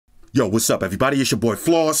Yo, what's up everybody? It's your boy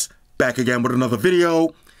Floss, back again with another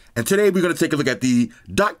video. And today we're going to take a look at the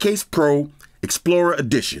Dockcase Pro Explorer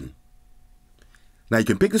Edition. Now you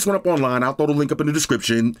can pick this one up online. I'll throw the link up in the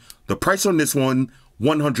description. The price on this one,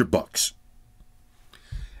 $100.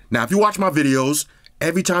 Now if you watch my videos,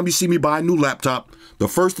 every time you see me buy a new laptop, the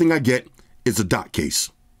first thing I get is a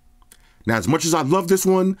Dockcase. Now as much as I love this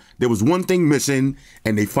one, there was one thing missing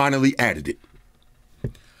and they finally added it.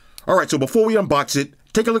 Alright, so before we unbox it,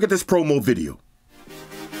 take a look at this promo video.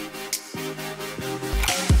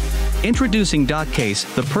 Introducing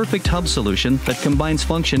Dockcase, the perfect hub solution that combines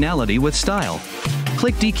functionality with style.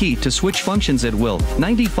 Click D key to switch functions at will.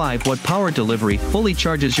 95-watt power delivery fully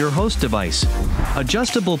charges your host device.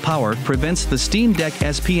 Adjustable power prevents the Steam Deck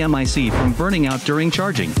SPMIC from burning out during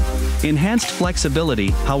charging. Enhanced flexibility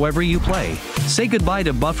however you play. Say goodbye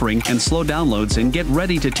to buffering and slow downloads and get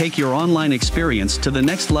ready to take your online experience to the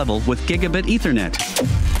next level with Gigabit Ethernet.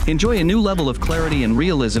 Enjoy a new level of clarity and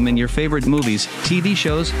realism in your favorite movies, TV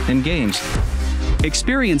shows, and games.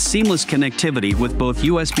 Experience seamless connectivity with both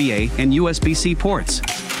USB-A and USB-C ports.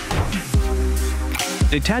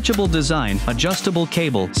 Detachable design, adjustable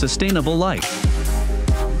cable, sustainable life.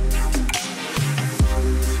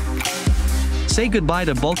 Say goodbye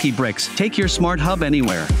to bulky bricks, take your smart hub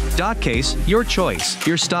anywhere. Dockcase, your choice,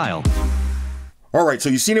 your style. Alright, so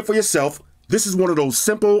you've seen it for yourself. This is one of those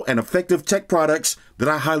simple and effective tech products that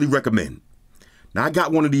I highly recommend. Now I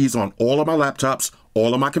got one of these on all of my laptops,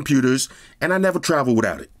 all of my computers, and I never travel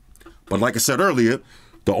without it. But like I said earlier,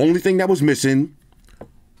 the only thing that was missing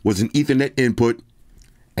was an Ethernet input,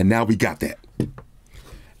 and now we got that.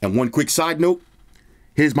 And one quick side note,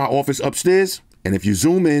 here's my office upstairs, and if you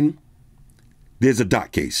zoom in, there's a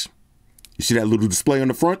Dockcase. You see that little display on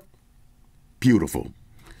the front? Beautiful.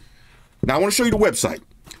 Now I want to show you the website.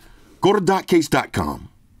 Go to dockcase.com.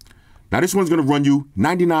 Now this one's going to run you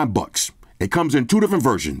 $99. It comes in two different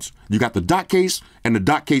versions. You got the Dockcase and the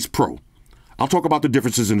Dockcase Pro. I'll talk about the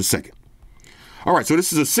differences in a second. All right, so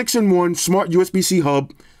this is a 6-in-1 smart USB-C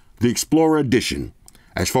hub, the Explorer Edition.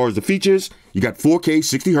 As far as the features, you got 4K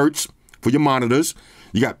 60 Hz for your monitors.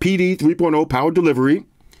 You got PD 3.0 power delivery.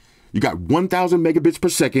 You got 1000 megabits per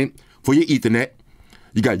second for your Ethernet.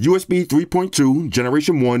 You got USB 3.2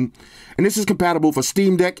 Generation 1, and this is compatible for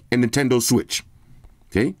Steam Deck and Nintendo Switch.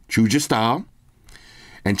 Okay, choose your style.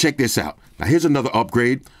 And check this out. Now here's another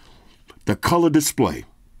upgrade, the color display.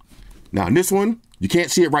 Now in this one, you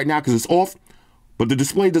can't see it right now because it's off, but the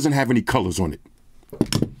display doesn't have any colors on it.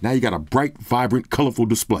 Now you got a bright, vibrant, colorful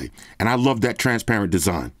display, and I love that transparent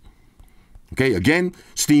design. Okay, again,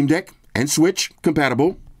 Steam Deck and Switch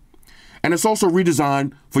compatible, and it's also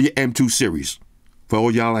redesigned for your M2 series, for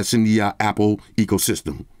all y'all that's in the Apple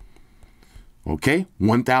ecosystem. Okay,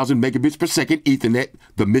 1000 megabits per second Ethernet,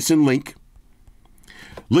 the missing link.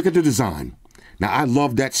 Look at the design. Now I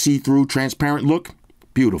love that see-through transparent look.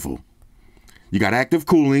 Beautiful. You got active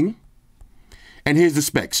cooling. And here's the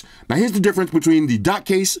specs. Now here's the difference between the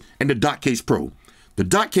Dockcase and the Dockcase Pro. The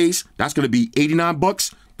Dockcase, that's going to be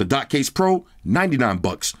 $89. The Dockcase Pro,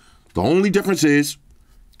 $99. The only difference is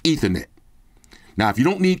Ethernet. Now if you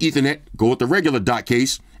don't need Ethernet, go with the regular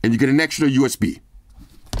Dockcase and you get an extra USB.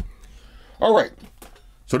 All right.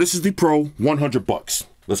 So this is the Pro, $100.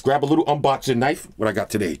 Let's grab a little unboxing knife, what I got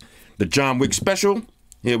today. The John Wick Special.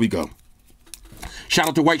 Here we go. Shout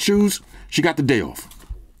out to White Shoes. She got the day off.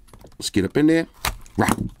 Let's get up in there.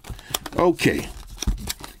 Right. Okay.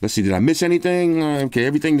 Let's see, did I miss anything? Okay,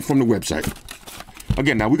 everything from the website.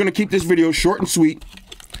 Again, now we're going to keep this video short and sweet,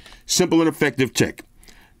 simple and effective tech.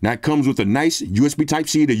 Now it comes with a nice USB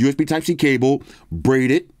Type-C, the USB Type-C cable,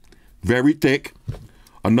 braided, very thick.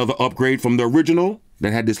 Another upgrade from the original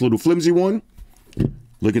that had this little flimsy one.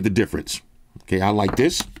 Look at the difference. Okay, I like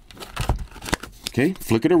this. Okay,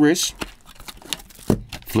 flick of the wrist.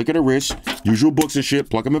 Flick of the wrist. Usual books and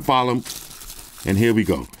shit. Plug them and file them. And here we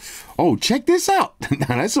go. Oh, check this out.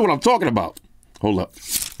 Now, that's what I'm talking about. Hold up.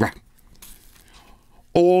 Right.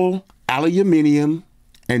 All aluminum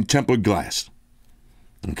and tempered glass.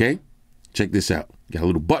 Okay, check this out. Got a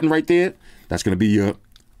little button right there. That's going to be your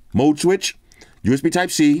mode switch. USB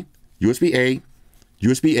Type-C, USB-A,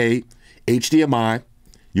 USB-A, HDMI,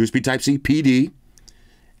 USB Type-C PD,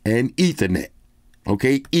 and Ethernet.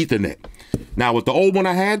 Okay, Ethernet. Now with the old one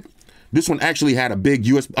I had, this one actually had a big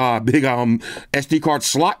SD card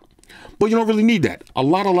slot, but you don't really need that. A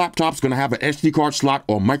lot of laptops gonna have an SD card slot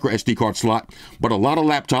or micro SD card slot, but a lot of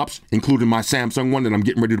laptops, including my Samsung one that I'm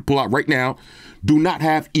getting ready to pull out right now, do not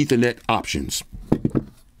have Ethernet options.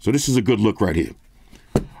 So this is a good look right here.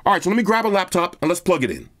 All right, so let me grab a laptop and let's plug it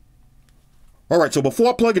in. All right, so before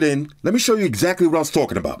I plug it in, let me show you exactly what I was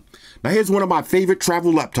talking about. Now here's one of my favorite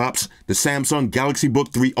travel laptops, the Samsung Galaxy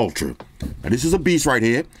Book 3 Ultra. Now this is a beast right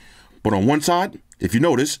here, but on one side, if you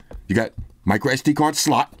notice, you got micro SD card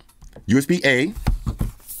slot, USB-A.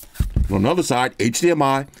 On the other side,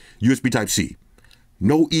 HDMI, USB Type-C.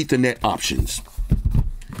 No Ethernet options.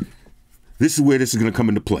 This is where this is going to come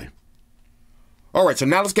into play. All right, so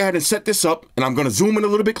now let's go ahead and set this up, and I'm going to zoom in a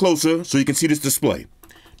little bit closer so you can see this display.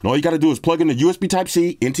 And all you got to do is plug in the USB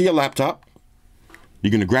Type-C into your laptop. You're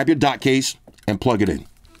going to grab your Dockcase and plug it in.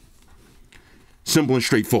 Simple and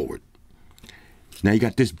straightforward. Now you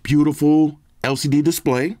got this beautiful LCD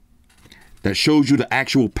display that shows you the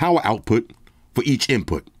actual power output for each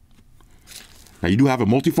input. Now you do have a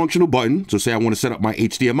multifunctional button. So say I want to set up my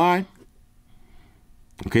HDMI.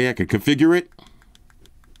 Okay, I can configure it.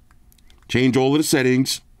 Change all of the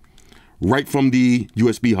settings right from the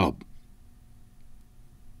USB hub.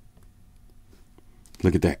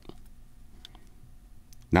 Look at that.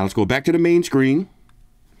 Now let's go back to the main screen.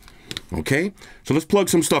 Okay, so let's plug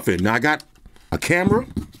some stuff in. Now I got a camera.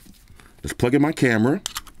 Let's plug in my camera.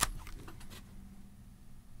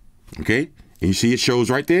 Okay, and you see it shows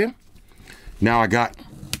right there. Now I got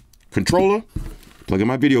controller. Plug in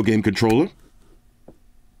my video game controller.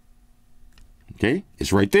 Okay,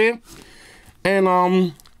 it's right there. And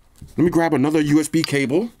let me grab another USB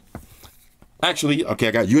cable. Actually, okay,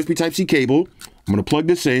 I got USB Type-C cable. I'm gonna plug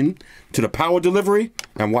this in to the power delivery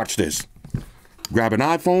and watch this. Grab an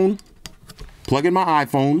iPhone, plug in my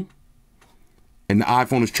iPhone, and the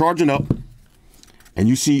iPhone is charging up, and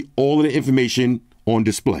you see all of the information on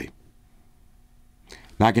display.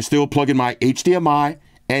 Now I can still plug in my HDMI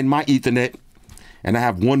and my Ethernet, and I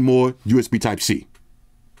have one more USB Type-C.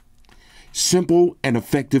 Simple and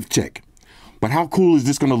effective tech. But how cool is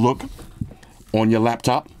this gonna look on your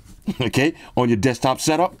laptop, okay, on your desktop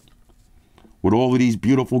setup? With all of these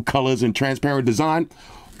beautiful colors and transparent design,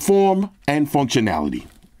 form and functionality,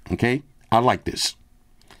 okay? I like this.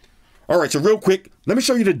 All right, so real quick, let me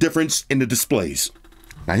show you the difference in the displays.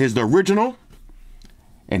 Now here's the original,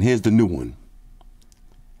 and here's the new one.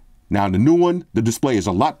 Now the new one, the display is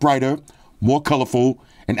a lot brighter, more colorful,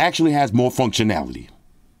 and actually has more functionality.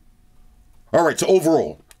 All right, so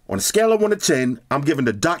overall, on a scale of 1 to 10, I'm giving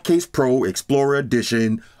the Dockcase Pro Explorer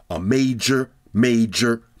Edition a major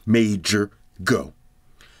go.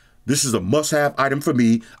 This is a must-have item for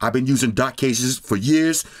me. I've been using Dockcases for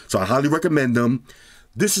years, so I highly recommend them.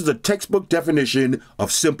 This is a textbook definition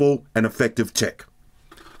of simple and effective tech.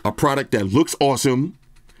 A product that looks awesome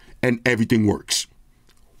and everything works.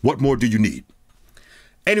 What more do you need?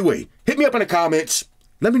 Anyway, hit me up in the comments.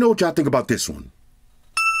 Let me know what y'all think about this one.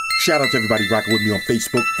 Shout out to everybody rocking with me on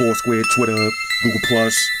Facebook, Foursquare, Twitter,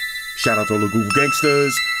 Google+. Shout out to all the Google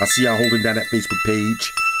gangsters. I see y'all holding down that Facebook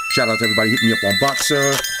page. Shout out to everybody hitting me up on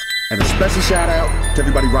Boxer. And a special shout out to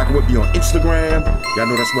everybody rocking with me on Instagram. Y'all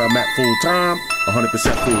know that's where I'm at full time,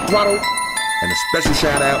 100% full throttle. And a special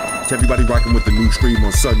shout out to everybody rocking with the new stream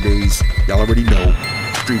on Sundays. Y'all already know,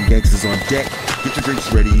 Stream Gangsters on deck. Get your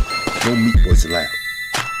drinks ready. No meat boys allowed.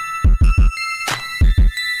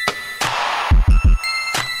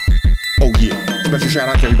 Oh yeah, special shout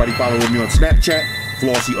out to everybody following me on Snapchat,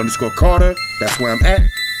 Flossy_Carter, that's where I'm at.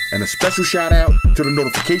 And a special shout out to the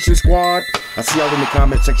notification squad. I see y'all in the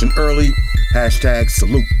comment section early. Hashtag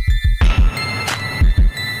salute.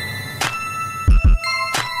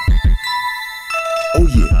 Oh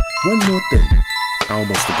yeah, one more thing. I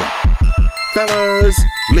almost forgot. Fellas,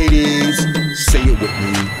 ladies, say it with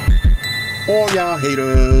me. All y'all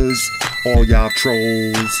haters, all y'all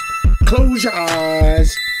trolls, close your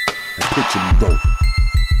eyes and picture me rolling.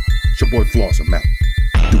 It's your boy Floss, I'm out.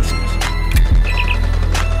 Deuces.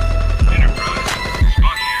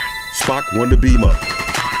 Spock, one to beam up.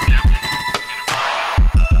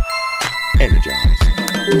 Energize.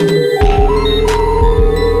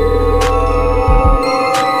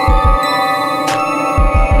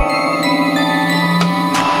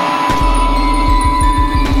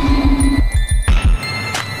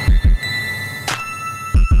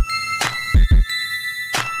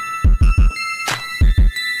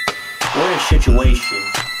 We're in a situation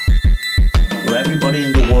where everybody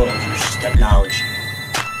in the world uses technology.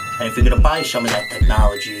 And if you're gonna buy some of that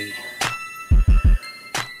technology,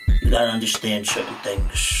 you gotta understand certain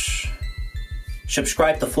things.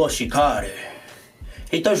 Subscribe to Flossy Carter.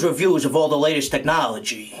 He does reviews of all the latest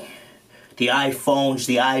technology. The iPhones,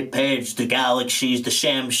 the iPads, the Galaxies, the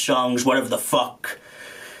Samsungs, whatever the fuck.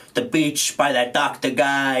 The Beats by that doctor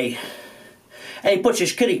guy. And he puts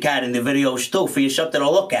his kitty cat in the videos too for you something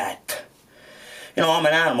to look at. You know, I'm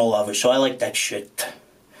an animal lover, so I like that shit.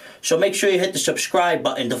 So make sure you hit the subscribe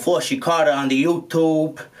button, the Flossy Carter on the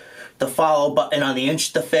YouTube, the follow button on the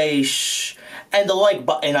Instaface, and the like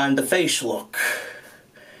button on the Facebook.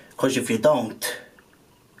 Because if you don't,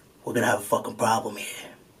 we're gonna have a fucking problem here.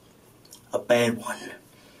 A bad one.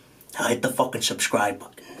 Now hit the fucking subscribe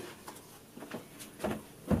button.